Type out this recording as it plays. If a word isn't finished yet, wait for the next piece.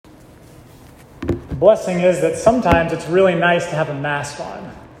blessing is that sometimes it's really nice to have a mask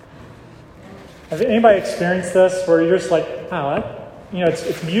on. Have anybody experienced this where you're just like, wow,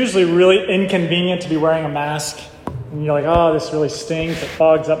 it's usually really inconvenient to be wearing a mask. And you're like, oh, this really stinks. It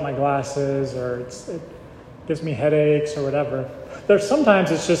fogs up my glasses, or it gives me headaches or whatever. There's sometimes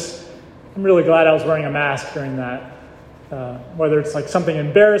it's just, I'm really glad I was wearing a mask during that. Whether it's like something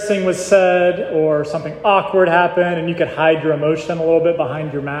embarrassing was said or something awkward happened and you could hide your emotion a little bit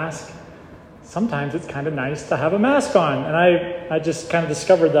behind your mask. Sometimes it's kind of nice to have a mask on. And I just kind of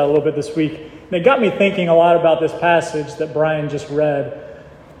discovered that a little bit this week. And it got me thinking a lot about this passage that Brian just read.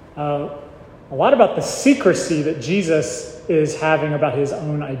 A lot about the secrecy that Jesus is having about his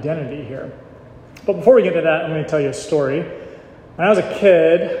own identity here. But before we get to that, I'm going to tell you a story. When I was a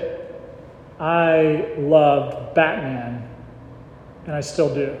kid, I loved Batman, and I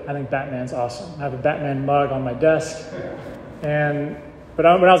still do. I think Batman's awesome. I have a Batman mug on my desk, but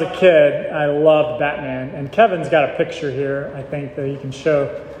when I was a kid, I loved Batman. And Kevin's got a picture here, I think, that he can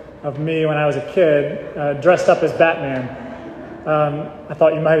show of me when I was a kid, dressed up as Batman. I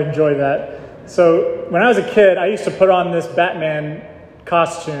thought you might enjoy that. So when I was a kid, I used to put on this Batman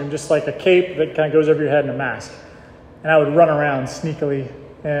costume, just like a cape that kind of goes over your head and a mask. And I would run around sneakily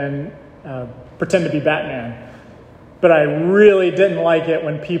and pretend to be Batman. But I really didn't like it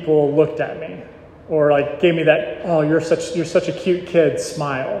when people looked at me or like gave me that, oh, you're such a cute kid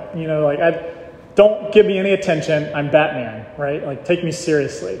smile. Don't give me any attention. I'm Batman, right? Like, take me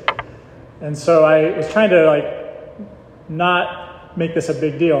seriously. And so I was trying to not make this a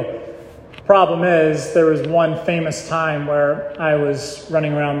big deal. Problem is, there was one famous time where I was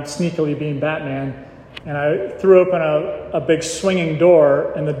running around sneakily being Batman, and I threw open a big swinging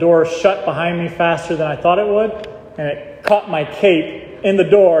door, and the door shut behind me faster than I thought it would, and it caught my cape in the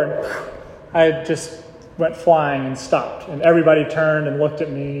door, and I just went flying and stopped. And everybody turned and looked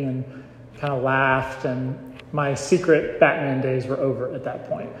at me and kind of laughed, and my secret Batman days were over at that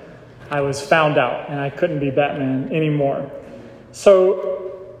point. I was found out, and I couldn't be Batman anymore. So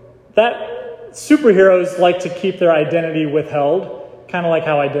that superheroes like to keep their identity withheld, kind of like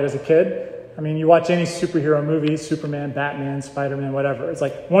how I did as a kid. I mean, you watch any superhero movie, Superman, Batman, Spider-Man, whatever. It's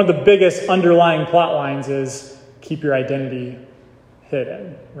like one of the biggest underlying plot lines is keep your identity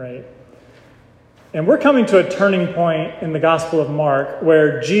hidden, right? And we're coming to a turning point in the Gospel of Mark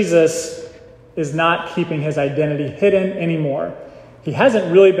where Jesus is not keeping his identity hidden anymore. He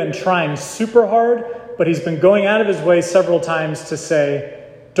hasn't really been trying super hard, but he's been going out of his way several times to say,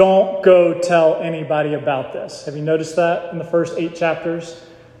 don't go tell anybody about this. Have you noticed that in the first 8 chapters?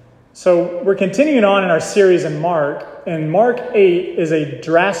 So we're continuing on in our series in Mark, and Mark 8 is a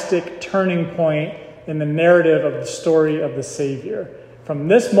drastic turning point in the narrative of the story of the Savior. From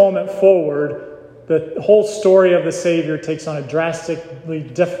this moment forward, the whole story of the Savior takes on a drastically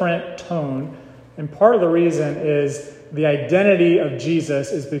different tone, and part of the reason is the identity of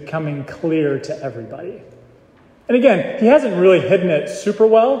Jesus is becoming clear to everybody. And again, he hasn't really hidden it super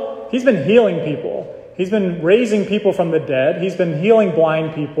well. He's been healing people. He's been raising people from the dead. He's been healing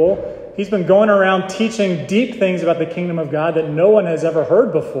blind people. He's been going around teaching deep things about the kingdom of God that no one has ever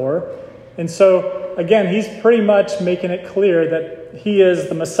heard before. And so, again, he's pretty much making it clear that he is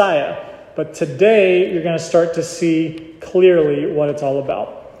the Messiah. But today, you're going to start to see clearly what it's all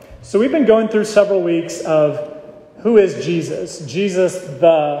about. So we've been going through several weeks of who is Jesus? Jesus,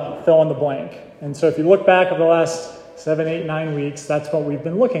 the fill in the blank. And so if you look back at the last 7, 8, 9 weeks, that's what we've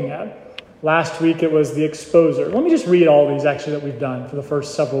been looking at. Last week, it was the exposer. Let me just read all these, actually, that we've done for the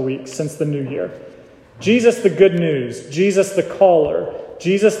first several weeks since the new year. Jesus, the good news. Jesus, the caller.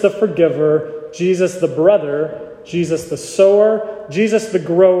 Jesus, the forgiver. Jesus, the brother. Jesus, the sower. Jesus, the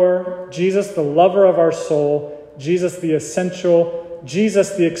grower. Jesus, the lover of our soul. Jesus, the essential.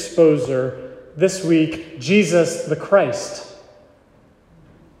 Jesus, the exposer. This week, Jesus, the Christ.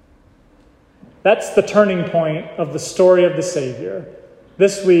 That's the turning point of the story of the Savior.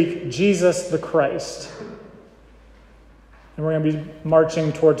 This week, Jesus the Christ. And we're going to be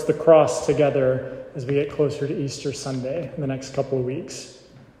marching towards the cross together as we get closer to Easter Sunday in the next couple of weeks.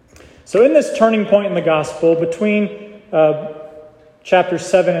 So in this turning point in the gospel, between chapter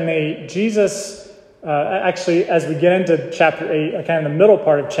 7 and 8, Jesus, actually, as we get into chapter 8, kind of the middle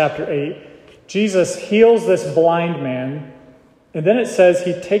part of chapter 8, Jesus heals this blind man. And then it says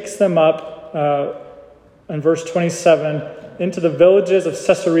he takes them up in verse 27 into the villages of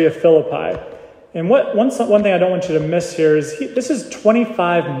Caesarea Philippi. And one thing I don't want you to miss here is this is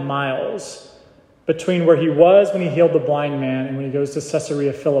 25 miles between where he was when he healed the blind man and when he goes to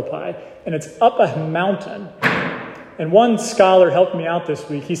Caesarea Philippi. And it's up a mountain. And one scholar helped me out this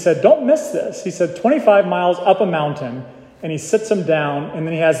week. He said, don't miss this. He said 25 miles up a mountain. and he sits him down, and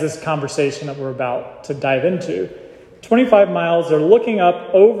then he has this conversation that we're about to dive into. 25 miles, they're looking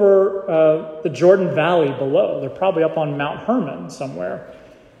up over the Jordan Valley below. They're probably up on Mount Hermon somewhere.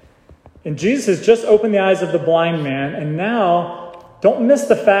 And Jesus has just opened the eyes of the blind man, and now, don't miss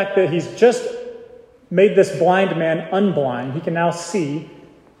the fact that he's just made this blind man unblind. He can now see,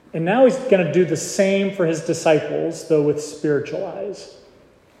 and now he's going to do the same for his disciples, though with spiritual eyes.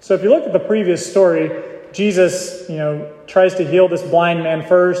 So if you look at the previous story, Jesus, tries to heal this blind man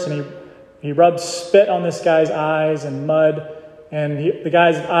first, and he rubs spit on this guy's eyes and mud, and the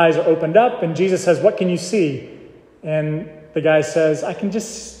guy's eyes are opened up, and Jesus says, "What can you see?" And the guy says, "I can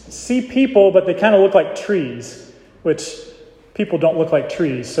just see people, but they kind of look like trees," which people don't look like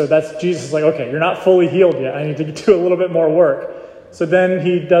trees. So that's Jesus is like, "Okay, you're not fully healed yet. I need to do a little bit more work." So then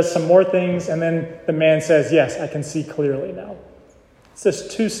he does some more things, and then the man says, "Yes, I can see clearly now." It's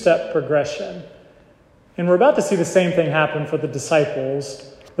this two-step progression. And we're about to see the same thing happen for the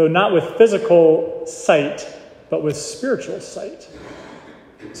disciples, though not with physical sight, but with spiritual sight.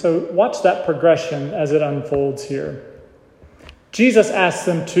 So watch that progression as it unfolds here. Jesus asks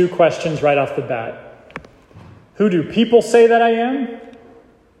them two questions right off the bat. Who do people say that I am?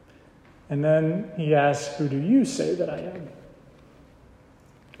 And then he asks, who do you say that I am?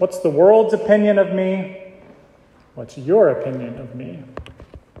 What's the world's opinion of me? What's your opinion of me?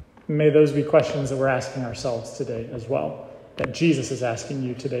 May those be questions that we're asking ourselves today as well, that Jesus is asking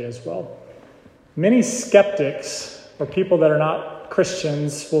you today as well. Many skeptics, or people that are not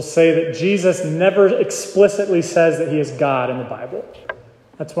Christians, will say that Jesus never explicitly says that he is God in the Bible.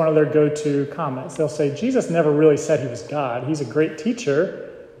 That's one of their go-to comments. They'll say, Jesus never really said he was God. He's a great teacher,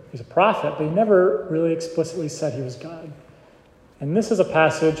 he's a prophet, but he never really explicitly said he was God. And this is a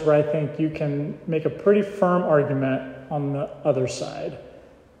passage where I think you can make a pretty firm argument on the other side.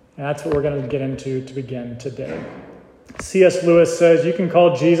 And that's what we're going to get into to begin today. C.S. Lewis says you can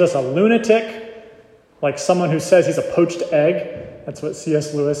call Jesus a lunatic, like someone who says he's a poached egg. That's what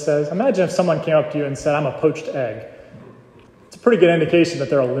C.S. Lewis says. Imagine if someone came up to you and said, I'm a poached egg. It's a pretty good indication that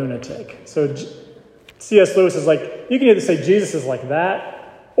they're a lunatic. So C.S. Lewis is like, you can either say Jesus is like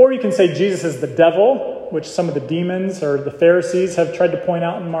that, or you can say Jesus is the devil, which some of the demons or the Pharisees have tried to point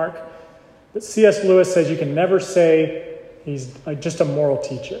out in Mark. But C.S. Lewis says you can never say he's just a moral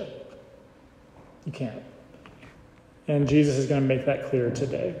teacher. You can't. And Jesus is going to make that clear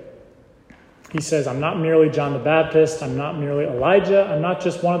today. He says, I'm not merely John the Baptist. I'm not merely Elijah. I'm not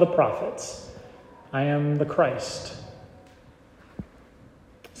just one of the prophets. I am the Christ.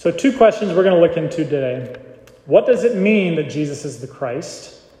 So 2 questions we're going to look into today. What does it mean that Jesus is the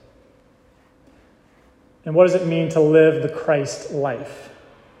Christ? And what does it mean to live the Christ life?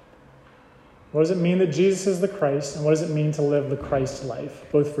 What does it mean that Jesus is the Christ? And what does it mean to live the Christ life?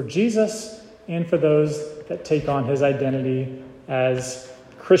 Both for Jesus and for those that take on his identity as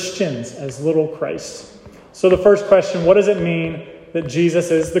Christians, as little Christ. So the first question, what does it mean that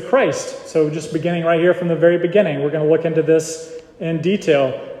Jesus is the Christ? So just beginning right here from the very beginning, we're going to look into this in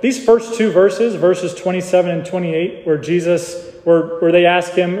detail. These first 2 verses, verses 27 and 28, where they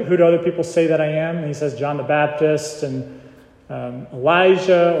ask him, who do other people say that I am? And he says, John the Baptist and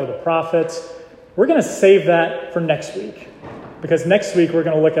Elijah or the prophets. We're going to save that for next week, because next week we're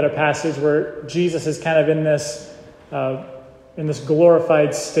going to look at a passage where Jesus is kind of in this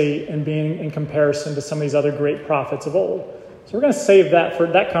glorified state and being in comparison to some of these other great prophets of old. So we're going to save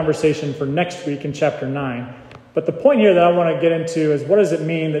that conversation for next week in chapter 9. But the point here that I want to get into is, what does it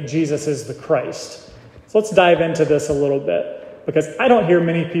mean that Jesus is the Christ? So let's dive into this a little bit, because I don't hear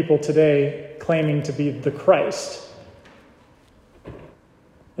many people today claiming to be the Christ.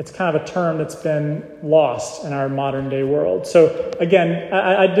 It's kind of a term that's been lost in our modern day world. So again,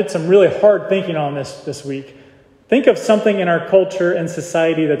 I did some really hard thinking on this week. Think of something in our culture and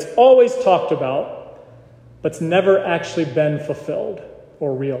society that's always talked about, but's never actually been fulfilled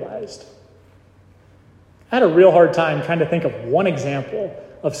or realized. I had a real hard time trying to think of one example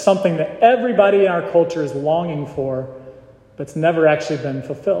of something that everybody in our culture is longing for, but's never actually been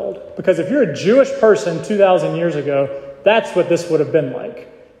fulfilled. Because if you're a Jewish person 2,000 years ago, that's what this would have been like.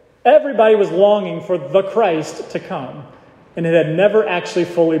 Everybody was longing for the Christ to come, and it had never actually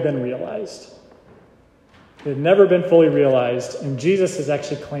fully been realized. It had never been fully realized, and Jesus is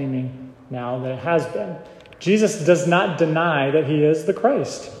actually claiming now that it has been. Jesus does not deny that he is the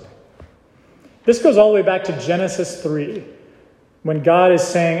Christ. This goes all the way back to Genesis 3, when God is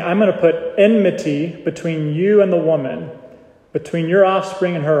saying, I'm going to put enmity between you and the woman, between your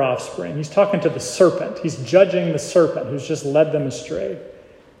offspring and her offspring. He's talking to the serpent. He's judging the serpent who's just led them astray.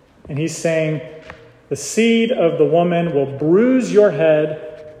 And he's saying, the seed of the woman will bruise your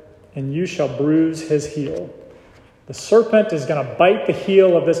head, and you shall bruise his heel. The serpent is going to bite the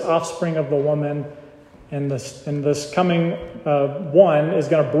heel of this offspring of the woman, and this coming one is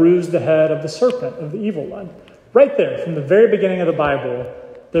going to bruise the head of the serpent, of the evil one. Right there, from the very beginning of the Bible,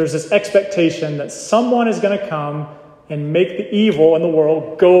 there's this expectation that someone is going to come and make the evil in the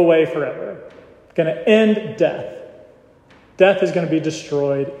world go away forever. Going to end death. Death is going to be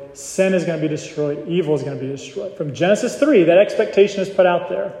destroyed. Sin is going to be destroyed. Evil is going to be destroyed. From Genesis 3, that expectation is put out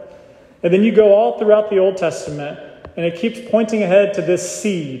there. And then you go all throughout the Old Testament, and it keeps pointing ahead to this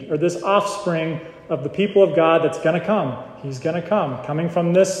seed, or this offspring of the people of God that's going to come. He's going to come, coming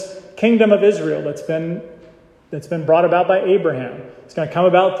from this kingdom of Israel that's been brought about by Abraham. It's going to come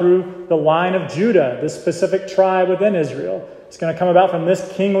about through the line of Judah, this specific tribe within Israel. It's going to come about from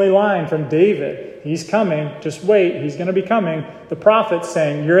this kingly line from David. He's coming. Just wait. He's going to be coming. The prophets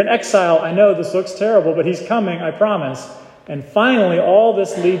saying, you're in exile. I know this looks terrible, but he's coming. I promise. And finally, all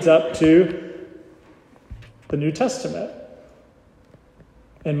this leads up to the New Testament.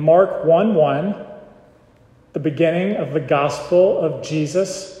 In Mark 1:1, the beginning of the gospel of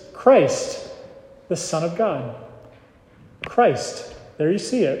Jesus Christ, the Son of God. Christ. There you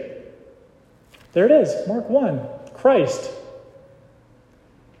see it. There it is. Mark 1. Christ.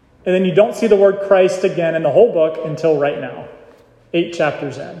 And then you don't see the word Christ again in the whole book until right now. 8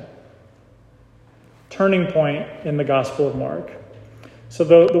 chapters in. Turning point in the Gospel of Mark. So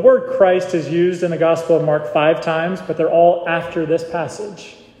the word Christ is used in the Gospel of Mark 5 times, but they're all after this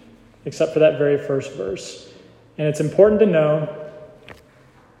passage, except for that very first verse. And it's important to know,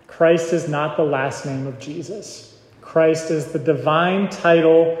 Christ is not the last name of Jesus. Christ is the divine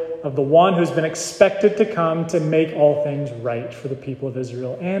title of the one who's been expected to come to make all things right for the people of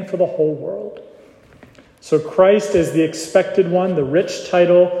Israel and for the whole world. So Christ is the expected one, the rich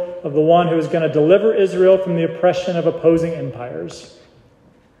title of the one who is going to deliver Israel from the oppression of opposing empires.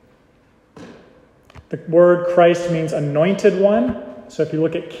 The word Christ means anointed one. So if you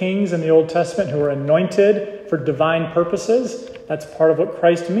look at kings in the Old Testament who are anointed for divine purposes, that's part of what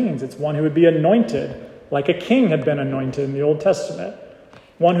Christ means. It's one who would be anointed, like a king had been anointed in the Old Testament.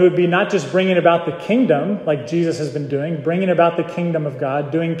 One who would be not just bringing about the kingdom, like Jesus has been doing, bringing about the kingdom of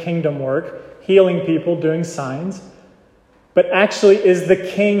God, doing kingdom work, healing people, doing signs, but actually is the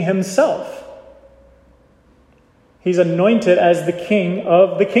king himself. He's anointed as the king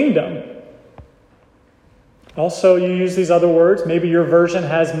of the kingdom. Also, you use these other words. Maybe your version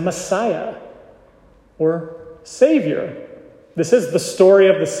has Messiah or Savior. This is the story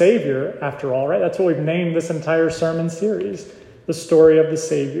of the Savior, after all, right? That's what we've named this entire sermon series, the story of the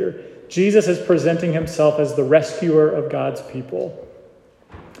Savior. Jesus is presenting himself as the rescuer of God's people.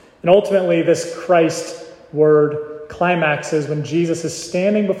 And ultimately, this Christ word climaxes when Jesus is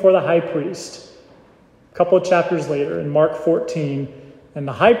standing before the high priest, a couple of chapters later in Mark 14, and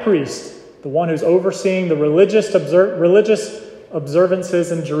the high priest, the one who's overseeing the religious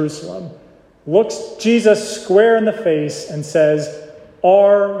observances in Jerusalem, looks Jesus square in the face and says,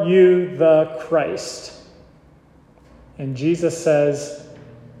 "Are you the Christ?" And Jesus says,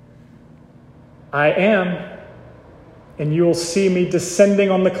 "I am, and you will see me descending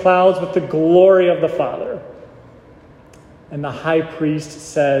on the clouds with the glory of the Father." And the high priest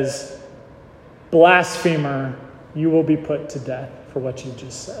says, "Blasphemer, you will be put to death for what you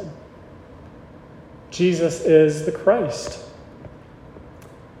just said." Jesus is the Christ.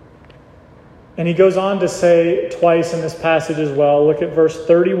 And he goes on to say twice in this passage as well. Look at verse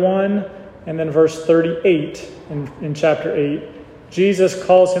 31 and then verse 38 in chapter 8. Jesus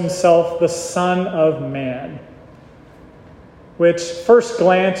calls himself the Son of Man. Which, first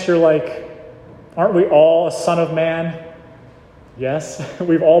glance, you're like, aren't we all a son of man? Yes,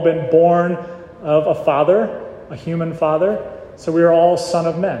 we've all been born of a father, a human father. So we are all son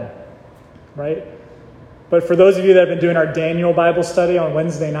of men, right? But for those of you that have been doing our Daniel Bible study on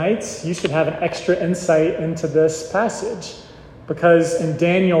Wednesday nights, you should have an extra insight into this passage. Because in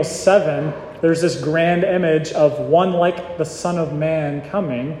Daniel 7, there's this grand image of one like the Son of Man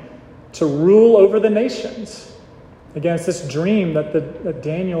coming to rule over the nations. Again, it's this dream that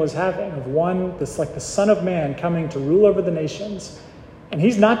Daniel is having of one, this like the Son of Man coming to rule over the nations. And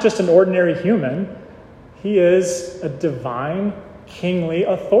he's not just an ordinary human. He is a divine, kingly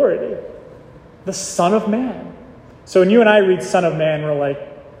authority. The Son of Man. So when you and I read Son of Man, we're like,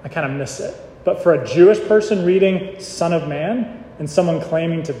 I kind of miss it. But for a Jewish person reading Son of Man and someone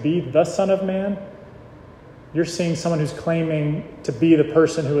claiming to be the Son of Man, you're seeing someone who's claiming to be the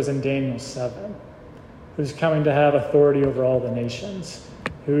person who was in Daniel 7, who's coming to have authority over all the nations,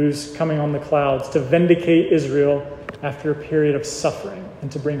 who's coming on the clouds to vindicate Israel after a period of suffering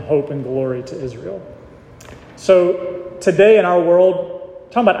and to bring hope and glory to Israel. So today in our world,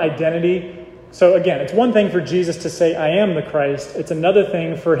 talking about identity, So again, it's one thing for Jesus to say, I am the Christ. It's another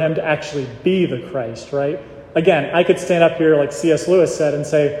thing for him to actually be the Christ, right? Again, I could stand up here like C.S. Lewis said and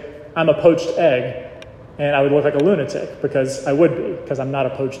say, I'm a poached egg. And I would look like a lunatic because I would be, because I'm not a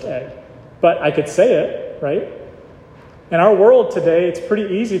poached egg. But I could say it, right? In our world today, it's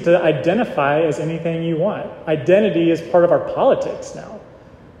pretty easy to identify as anything you want. Identity is part of our politics now.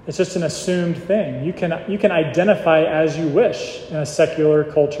 It's just an assumed thing. You can identify as you wish in a secular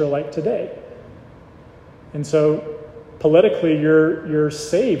culture like today. And so politically, you're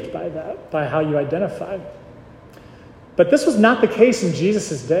saved by that, by how you identify. But this was not the case in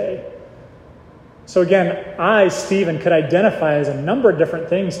Jesus' day. So again, I, Stephen, could identify as a number of different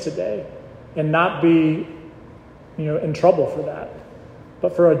things today and not be, in trouble for that.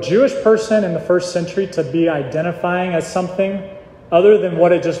 But for a Jewish person in the first century to be identifying as something other than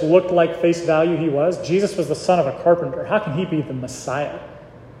what it just looked like face value he was, Jesus was the son of a carpenter. How can he be the Messiah?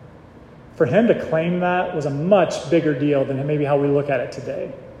 For him to claim that was a much bigger deal than maybe how we look at it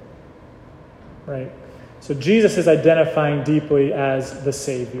today. Right? So Jesus is identifying deeply as the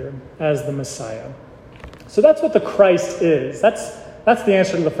Savior, as the Messiah. So that's what the Christ is. That's the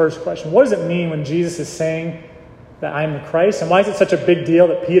answer to the first question. What does it mean when Jesus is saying that I'm the Christ? And why is it such a big deal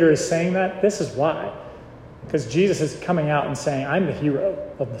that Peter is saying that? This is why. Because Jesus is coming out and saying, I'm the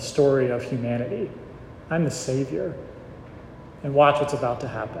hero of the story of humanity. I'm the Savior. And watch what's about to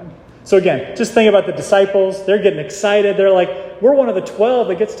happen. So again, just think about the disciples. They're getting excited. They're like, we're one of the 12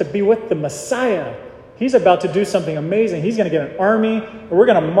 that gets to be with the Messiah. He's about to do something amazing. He's going to get an army. And we're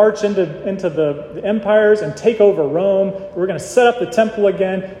going to march into the empires and take over Rome. We're going to set up the temple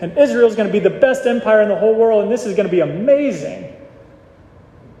again. And Israel's going to be the best empire in the whole world. And this is going to be amazing.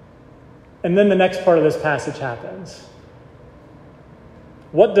 And then the next part of this passage happens.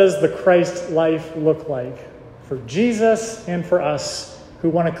 What does the Christ life look like for Jesus and for us who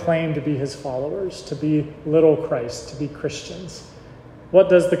want to claim to be his followers, to be little Christ, to be Christians? What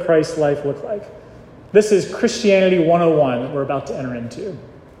does the Christ life look like? This is Christianity 101 that we're about to enter into,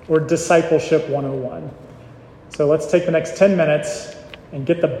 or Discipleship 101. So let's take the next 10 minutes and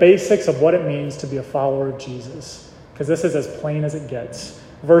get the basics of what it means to be a follower of Jesus, because this is as plain as it gets.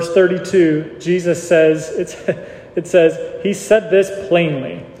 Verse 32, Jesus says, it says, he said this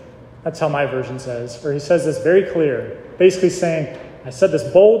plainly. That's how my version says, or he says this very clear, basically saying, I said this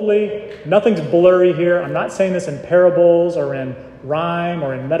boldly, nothing's blurry here. I'm not saying this in parables or in rhyme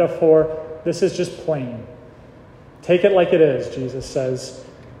or in metaphor. This is just plain. Take it like it is, Jesus says.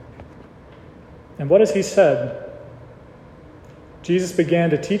 And what has he said? Jesus began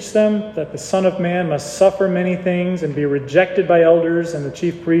to teach them that the Son of Man must suffer many things and be rejected by elders and the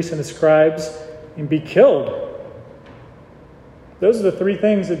chief priests and the scribes and be killed. Those are the three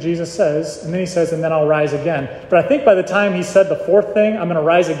things that Jesus says. And then he says, and then I'll rise again. But I think by the time he said the fourth thing, I'm going to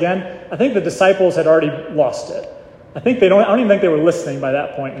rise again, I think the disciples had already lost it. I don't even think they were listening by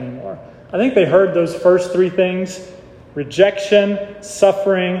that point anymore. I think they heard those first three things, rejection,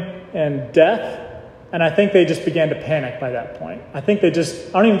 suffering, and death. And I think they just began to panic by that point. I think I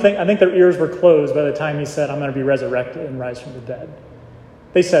think their ears were closed by the time he said, I'm going to be resurrected and rise from the dead.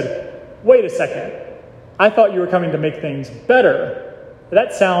 They said, wait a second. I thought you were coming to make things better.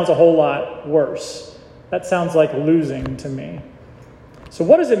 That sounds a whole lot worse. That sounds like losing to me. So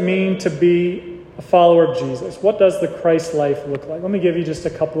what does it mean to be a follower of Jesus? What does the Christ life look like? Let me give you just a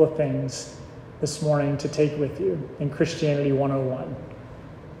couple of things this morning to take with you in Christianity 101.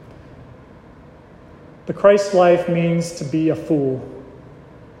 The Christ life means to be a fool.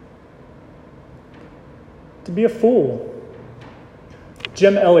 To be a fool.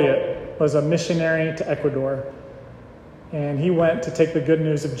 Jim Elliot was a missionary to Ecuador, and he went to take the good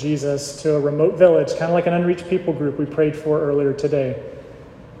news of Jesus to a remote village, kind of like an unreached people group we prayed for earlier today.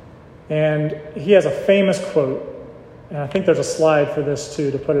 And he has a famous quote, and I think there's a slide for this too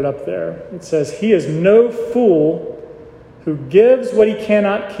to put it up there. It says, "He is no fool who gives what he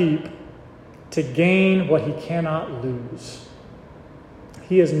cannot keep to gain what he cannot lose."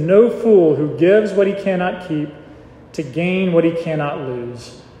 He is no fool who gives what he cannot keep to gain what he cannot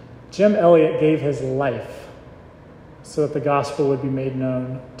lose. Jim Elliot gave his life so that the gospel would be made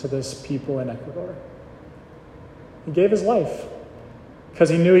known to this people in Ecuador. He gave his life because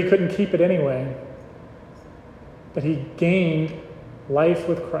he knew he couldn't keep it anyway. But he gained life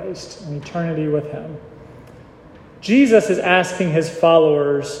with Christ and eternity with him. Jesus is asking his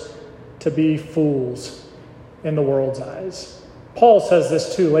followers to be fools in the world's eyes. Paul says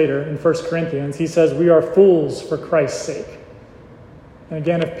this too later in 1 Corinthians. He says, we are fools for Christ's sake. And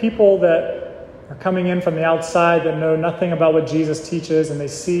again, if people that are coming in from the outside that know nothing about what Jesus teaches and they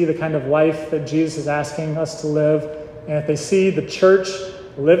see the kind of life that Jesus is asking us to live, and if they see the church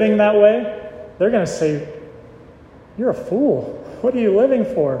living that way, they're going to say, you're a fool. What are you living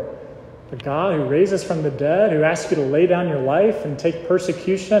for? The God who raises from the dead, who asks you to lay down your life and take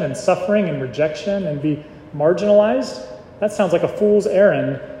persecution and suffering and rejection and be marginalized? That sounds like a fool's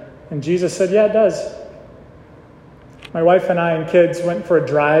errand. And Jesus said, yeah, it does. My wife and I and kids went for a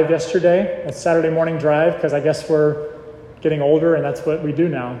drive yesterday, a Saturday morning drive, because I guess we're getting older and that's what we do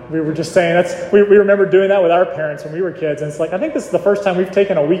now. We were just saying, we remember doing that with our parents when we were kids. And it's like, I think this is the first time we've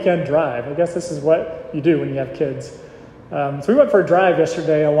taken a weekend drive. I guess this is what you do when you have kids. So we went for a drive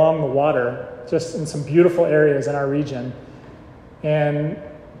yesterday along the water, just in some beautiful areas in our region. And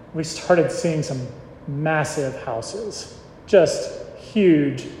we started seeing some massive houses, just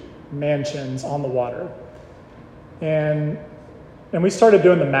huge mansions on the water. And we started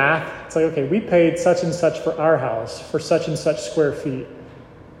doing the math. It's like, okay, we paid such and such for our house for such and such square feet.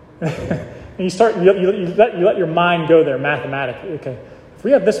 And you let your mind go there mathematically. Okay, if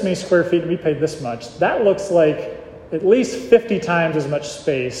we have this many square feet and we paid this much, that looks like at least 50 times as much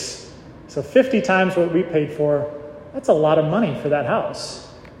space. So 50 times what we paid for, that's a lot of money for that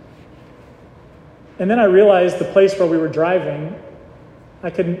house. And then I realized the place where we were driving, I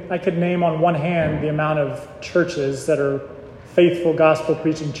could name on one hand the amount of churches that are faithful gospel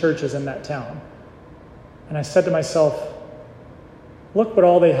preaching churches in that town. And I said to myself, look what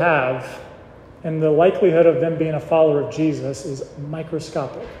all they have, and the likelihood of them being a follower of Jesus is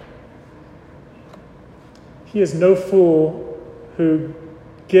microscopic. He is no fool who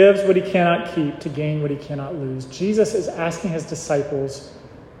gives what he cannot keep to gain what he cannot lose. Jesus is asking his disciples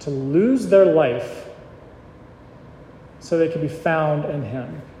to lose their life so they can be found in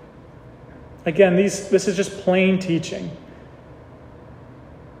him. Again, this is just plain teaching.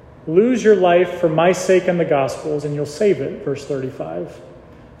 Lose your life for my sake and the gospel's, and you'll save it, verse 35.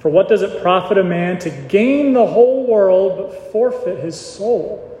 For what does it profit a man to gain the whole world but forfeit his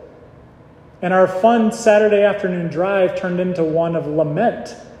soul? And our fun Saturday afternoon drive turned into one of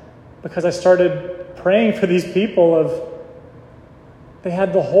lament, because I started praying for these people they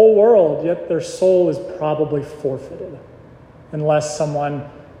had the whole world, yet their soul is probably forfeited unless someone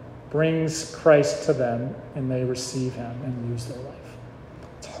brings Christ to them and they receive him and lose their life.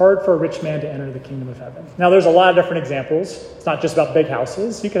 It's hard for a rich man to enter the kingdom of heaven. Now, there's a lot of different examples. It's not just about big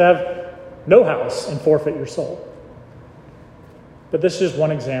houses. You could have no house and forfeit your soul. But this is just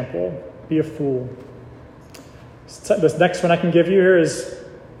one example. Be a fool. This next one I can give you here is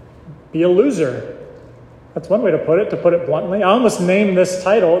be a loser. That's one way to put it bluntly. I almost named this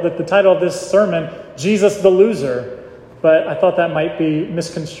title, the title of this sermon, Jesus the Loser. But I thought that might be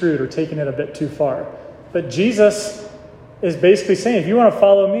misconstrued or taking it a bit too far. But Jesus is basically saying, if you want to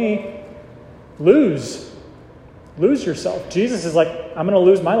follow me, lose yourself. Jesus is like, I'm going to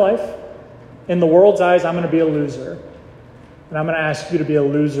lose my life. In the world's eyes, I'm going to be a loser. And I'm going to ask you to be a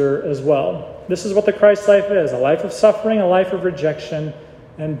loser as well. This is what the Christ life is, a life of suffering, a life of rejection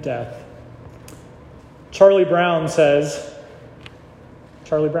and death. Charlie Brown says,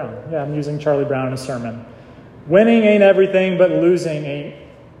 I'm using Charlie Brown in a sermon. Winning ain't everything, but losing ain't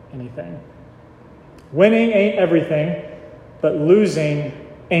anything. Winning ain't everything, but losing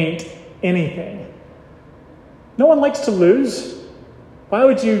ain't anything. No one likes to lose. Why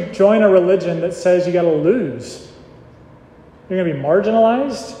would you join a religion that says you got to lose? You're going to be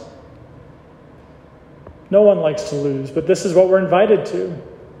marginalized? No one likes to lose, but this is what we're invited to.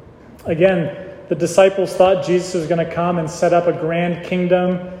 Again, the disciples thought Jesus was going to come and set up a grand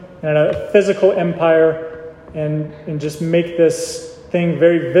kingdom and a physical empire and just make this thing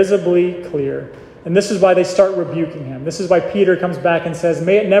very visibly clear. And this is why they start rebuking him. This is why Peter comes back and says,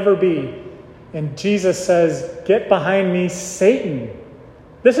 may it never be. And Jesus says, get behind me, Satan.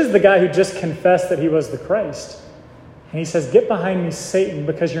 This is the guy who just confessed that he was the Christ. And he says, get behind me, Satan,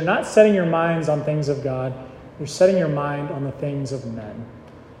 because you're not setting your minds on things of God. You're setting your mind on the things of men.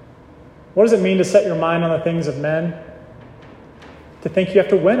 What does it mean to set your mind on the things of men? To think you have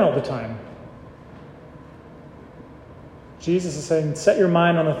to win all the time. Jesus is saying, set your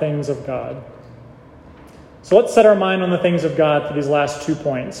mind on the things of God. So let's set our mind on the things of God for these last 2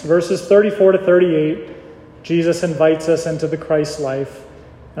 points. Verses 34 to 38, Jesus invites us into the Christ life.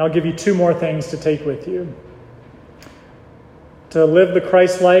 And I'll give you 2 more things to take with you. To live the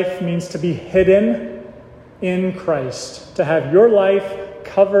Christ life means to be hidden in Christ, to have your life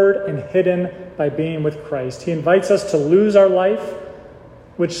covered and hidden by being with Christ. He invites us to lose our life,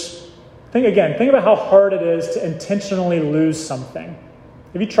 which, think about how hard it is to intentionally lose something.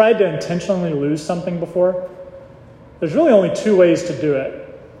 Have you tried to intentionally lose something before? There's really only 2 ways to do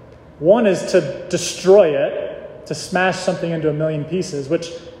it. One is to destroy it, to smash something into a million pieces, which,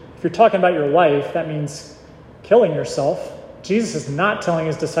 if you're talking about your life, that means killing yourself. Jesus is not telling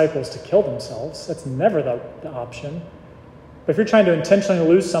his disciples to kill themselves. That's never the option. But if you're trying to intentionally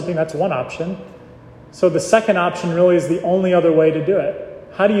lose something, that's one option. So the second option really is the only other way to do it.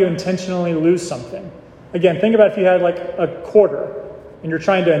 How do you intentionally lose something? Again, think about if you had like a quarter and you're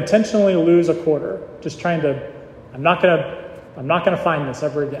trying to intentionally lose a quarter, just trying to, I'm not going to find this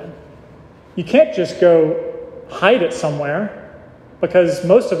ever again. You can't just go hide it somewhere, because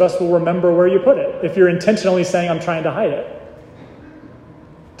most of us will remember where you put it if you're intentionally saying, I'm trying to hide it.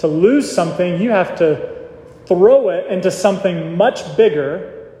 To lose something, you have to throw it into something much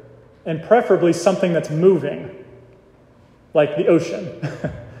bigger, and preferably something that's moving, like the ocean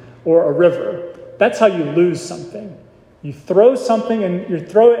or a river. That's how you lose something. You throw something and you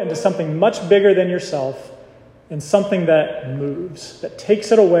throw it into something much bigger than yourself, and something that moves, that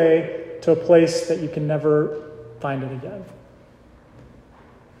takes it away to a place that you can never find it again.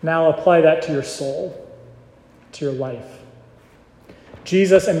 Now apply that to your soul, to your life.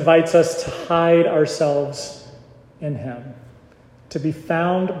 Jesus invites us to hide ourselves in him, to be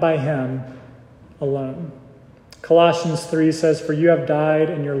found by him alone. Colossians 3 says, "For you have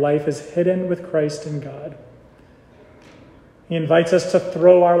died, and your life is hidden with Christ in God." He invites us to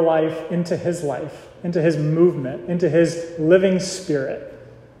throw our life, into his movement, into his living spirit,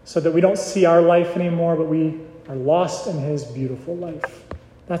 so that we don't see our life anymore, but we are lost in his beautiful life.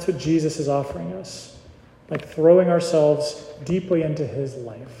 That's what Jesus is offering us, like throwing ourselves deeply into his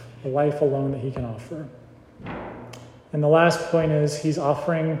life, the life alone that he can offer. And the last point is he's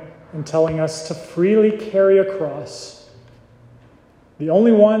offering and telling us to freely carry a cross. The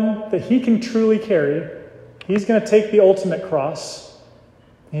only one that he can truly carry. He's going to take the ultimate cross.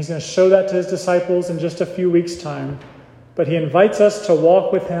 He's going to show that to his disciples in just a few weeks' time. But he invites us to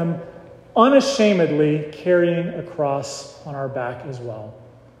walk with him unashamedly, carrying a cross on our back as well.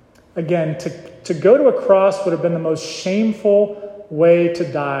 Again, to go to a cross would have been the most shameful way to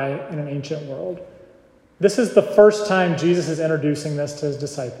die in an ancient world. This is the first time Jesus is introducing this to his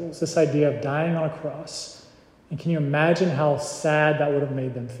disciples, this idea of dying on a cross. And can you imagine how sad that would have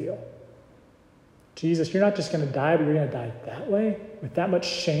made them feel? Jesus, you're not just going to die, but you're going to die that way? With that much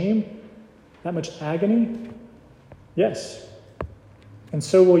shame? That much agony? Yes. And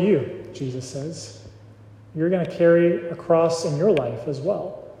so will you, Jesus says. You're going to carry a cross in your life as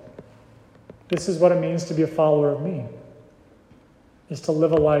well. This is what it means to be a follower of me, is to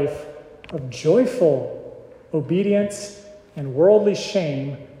live a life of joyful obedience and worldly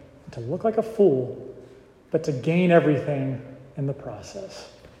shame, to look like a fool, but to gain everything in the process.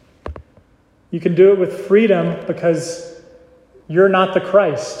 You can do it with freedom because you're not the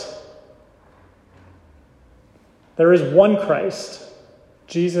Christ. There is one Christ.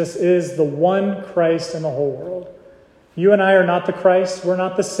 Jesus is the one Christ in the whole world. You and I are not the Christ. We're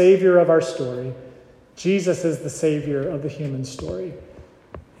not the Savior of our story. Jesus is the Savior of the human story.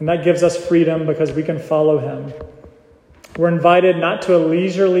 And that gives us freedom because we can follow him. We're invited not to a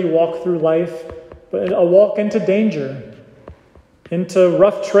leisurely walk through life, but a walk into danger, into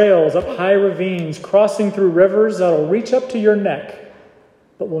rough trails, up high ravines, crossing through rivers that will reach up to your neck,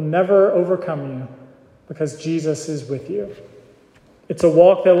 but will never overcome you because Jesus is with you. It's a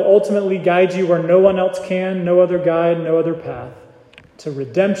walk that will ultimately guide you where no one else can, no other guide, no other path, to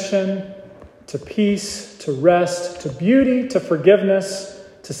redemption, to peace, to rest, to beauty, to forgiveness,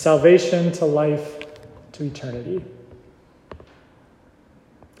 to salvation, to life, to eternity.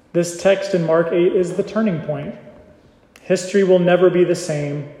 This text in Mark 8 is the turning point. History will never be the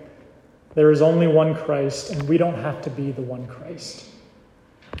same. There is only one Christ, and we don't have to be the one Christ.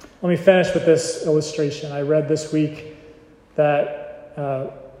 Let me finish with this illustration. I read this week that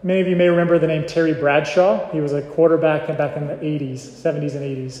many of you may remember the name Terry Bradshaw. He was a quarterback back in the 80s, 70s and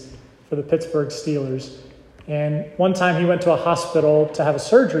 80s for the Pittsburgh Steelers. And one time he went to a hospital to have a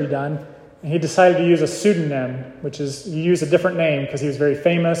surgery done, and he decided to use a pseudonym, which is he used a different name because he was very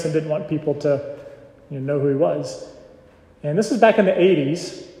famous and didn't want people to know who he was. And this was back in the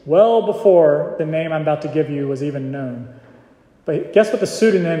 80s, well before the name I'm about to give you was even known. But guess what the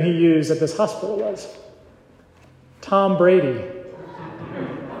pseudonym he used at this hospital was? Tom Brady.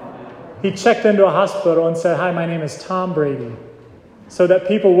 He checked into a hospital and said, "Hi, my name is Tom Brady," so that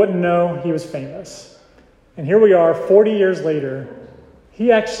people wouldn't know he was famous. And here we are, 40 years later.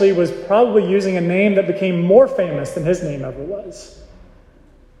 He actually was probably using a name that became more famous than his name ever was.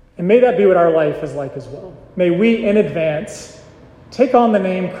 And may that be what our life is like as well. May we, in advance, take on the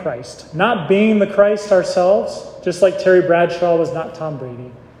name Christ, not being the Christ ourselves, just like Terry Bradshaw was not Tom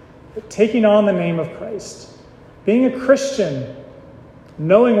Brady, but taking on the name of Christ. Being a Christian,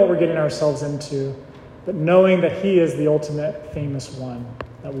 knowing what we're getting ourselves into, but knowing that he is the ultimate famous one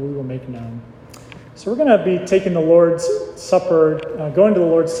that we will make known. So we're going to be taking the Lord's Supper, going to the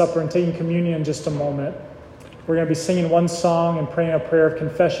Lord's Supper and taking communion in just a moment. We're going to be singing one song and praying a prayer of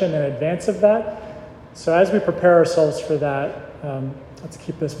confession in advance of that. So as we prepare ourselves for that, let's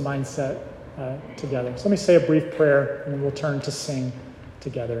keep this mindset together. So let me say a brief prayer, and then we'll turn to sing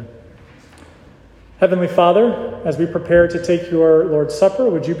together. Heavenly Father, as we prepare to take your Lord's Supper,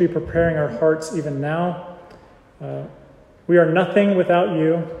 would you be preparing our hearts even now? We are nothing without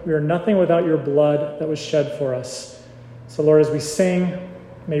you. We are nothing without your blood that was shed for us. So Lord, as we sing,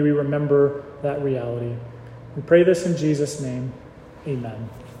 may we remember that reality. We pray this in Jesus' name. Amen.